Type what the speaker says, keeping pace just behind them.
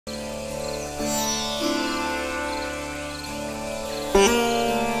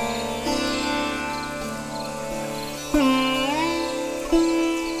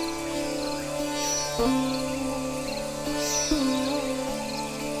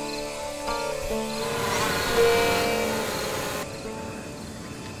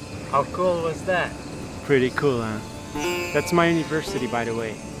How cool was that? Pretty cool, huh? That's my university, by the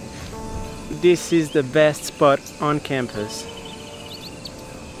way. This is the best spot on campus.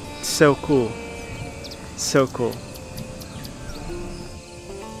 So cool. So cool.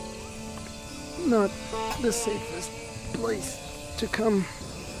 Not the safest place to come.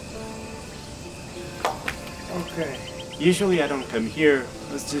 Okay. Usually I don't come here.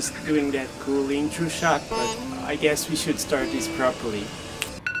 I was just doing that cool intro shot, but I guess we should start this properly.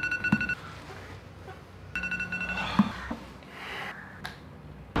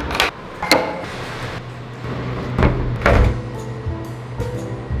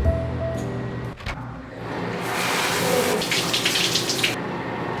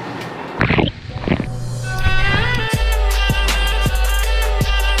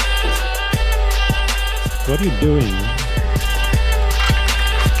 What are you doing?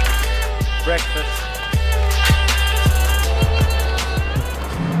 Breakfast.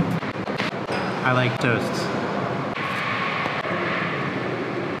 I like toasts.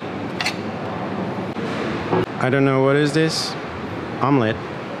 I don't know, what is this? Omelette.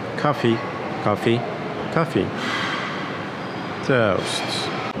 Coffee. Coffee. Coffee. Toasts.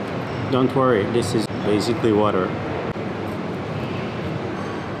 Don't worry, this is basically water.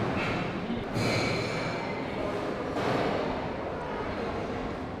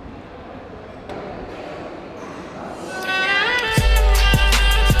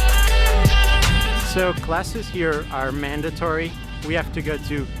 So classes here are mandatory. We have to go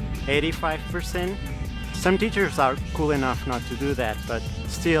to 85%. Some teachers are cool enough not to do that, but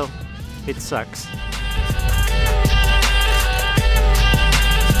still, it sucks.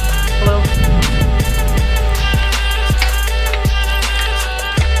 Hello.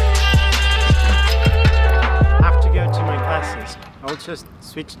 I have to go to my classes. I'll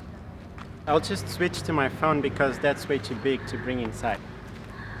just switch to my phone because that's way too big to bring inside.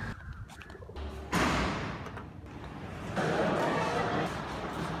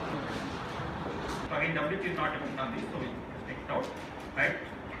 Again, WP is not dependent on this, so we take it out, right?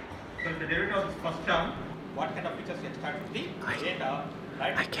 So the derivative of this first term, what kind of features can start with the data,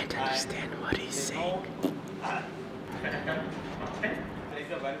 right? I can't understand what he's saying. There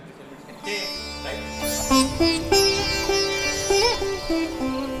is a value this element can take, right?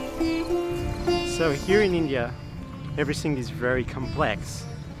 So here in India, everything is very complex,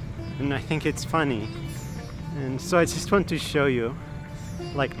 and I think it's funny. And so I just want to show you,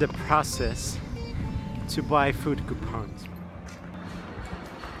 like, the process to buy food coupons.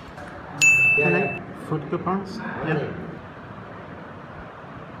 Yeah. Food coupons? Yeah.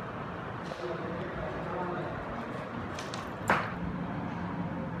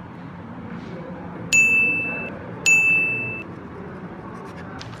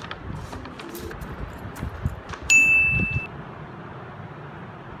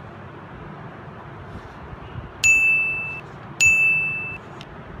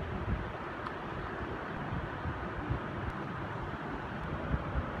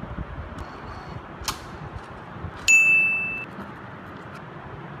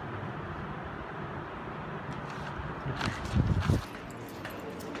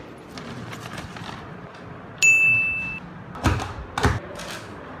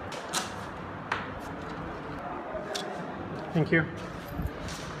 Thank you.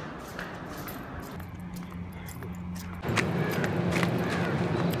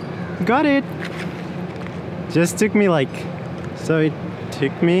 Got it! Just took me it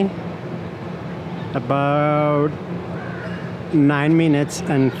took me about 9 minutes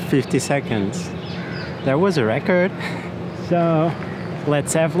and 50 seconds. That was a record. So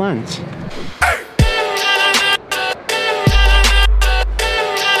let's have lunch.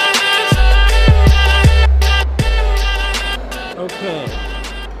 Okay,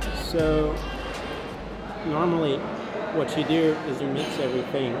 so normally what you do is you mix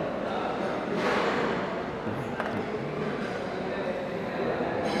everything.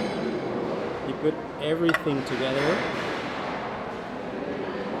 You put everything together.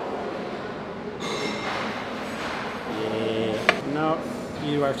 Yeah. Now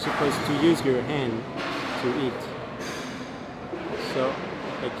you are supposed to use your hand to eat. So,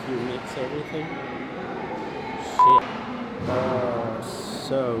 like, you mix everything. Shit. Oh,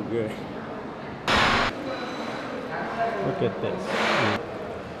 so good. Look at this.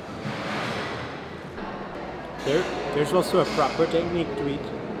 There's also a proper technique to eat.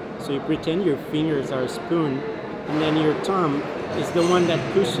 So you pretend your fingers are a spoon, and then your thumb is the one that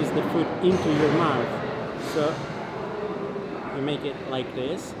pushes the food into your mouth. So you make it like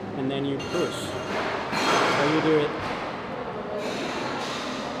this, and then you push. So you do it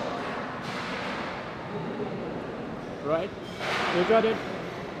right? You got it?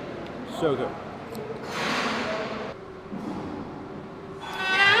 So good.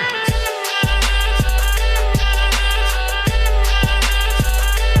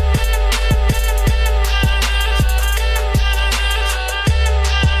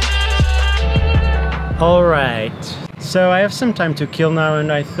 Alright, so I have some time to kill now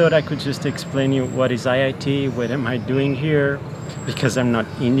and I thought I could just explain you what is IIT, what am I doing here, because I'm not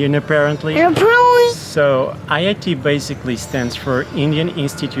Indian apparently. So IIT basically stands for Indian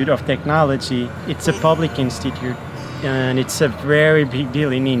Institute of Technology. It's a public institute and it's a very big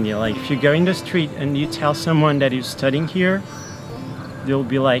deal in India. Like if you go in the street and you tell someone that you're studying here, they'll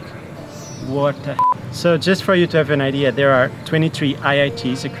be like, what the heck? So just for you to have an idea, there are 23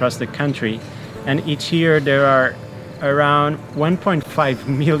 IITs across the country. And each year there are around 1.5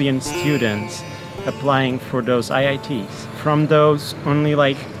 million students applying for those IITs. From those, only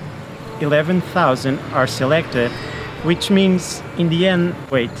like 11,000 are selected, which means in the end,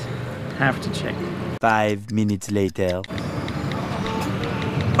 wait, have to check. 5 minutes later.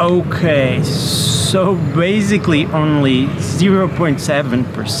 Okay, so basically only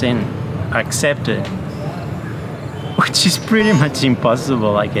 0.7% are accepted, which is pretty much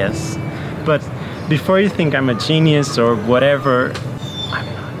impossible, I guess. But before you think I'm a genius or whatever, I'm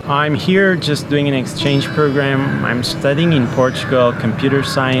not. I'm here just doing an exchange program. I'm studying in Portugal computer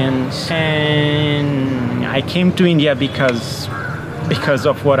science, and I came to India because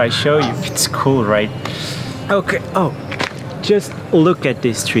of what I show you. It's cool, right? Okay, oh, just look at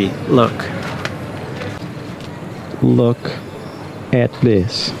this tree. Look at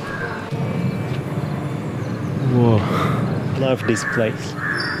this. Whoa, love this place.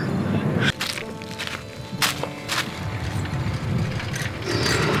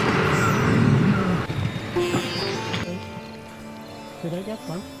 Did I get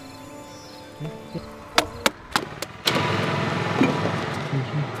one?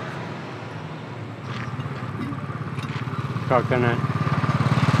 Coconut.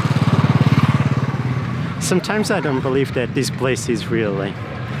 Sometimes I don't believe that this place is real. Like,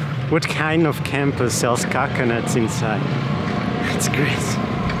 what kind of campus sells coconuts inside? It's crazy.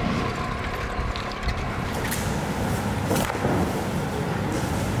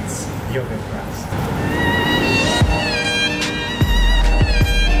 It's yoga class.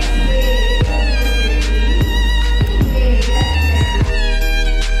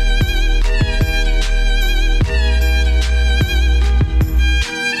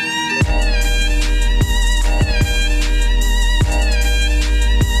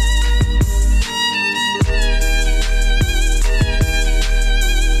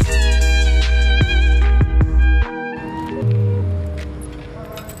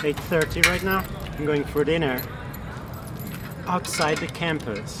 It's 8:30 right now. I'm going for dinner outside the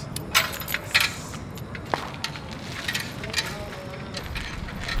campus.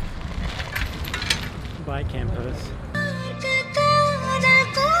 Bye campus.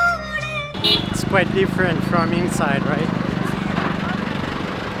 It's quite different from inside, right?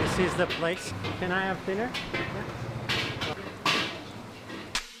 This is the place. Can I have dinner? Yeah.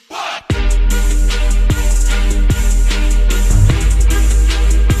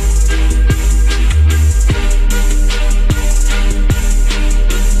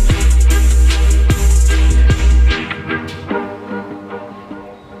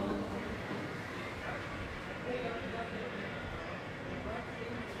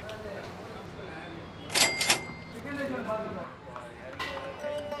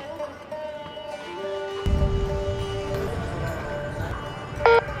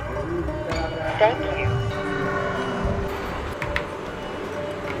 Thank you.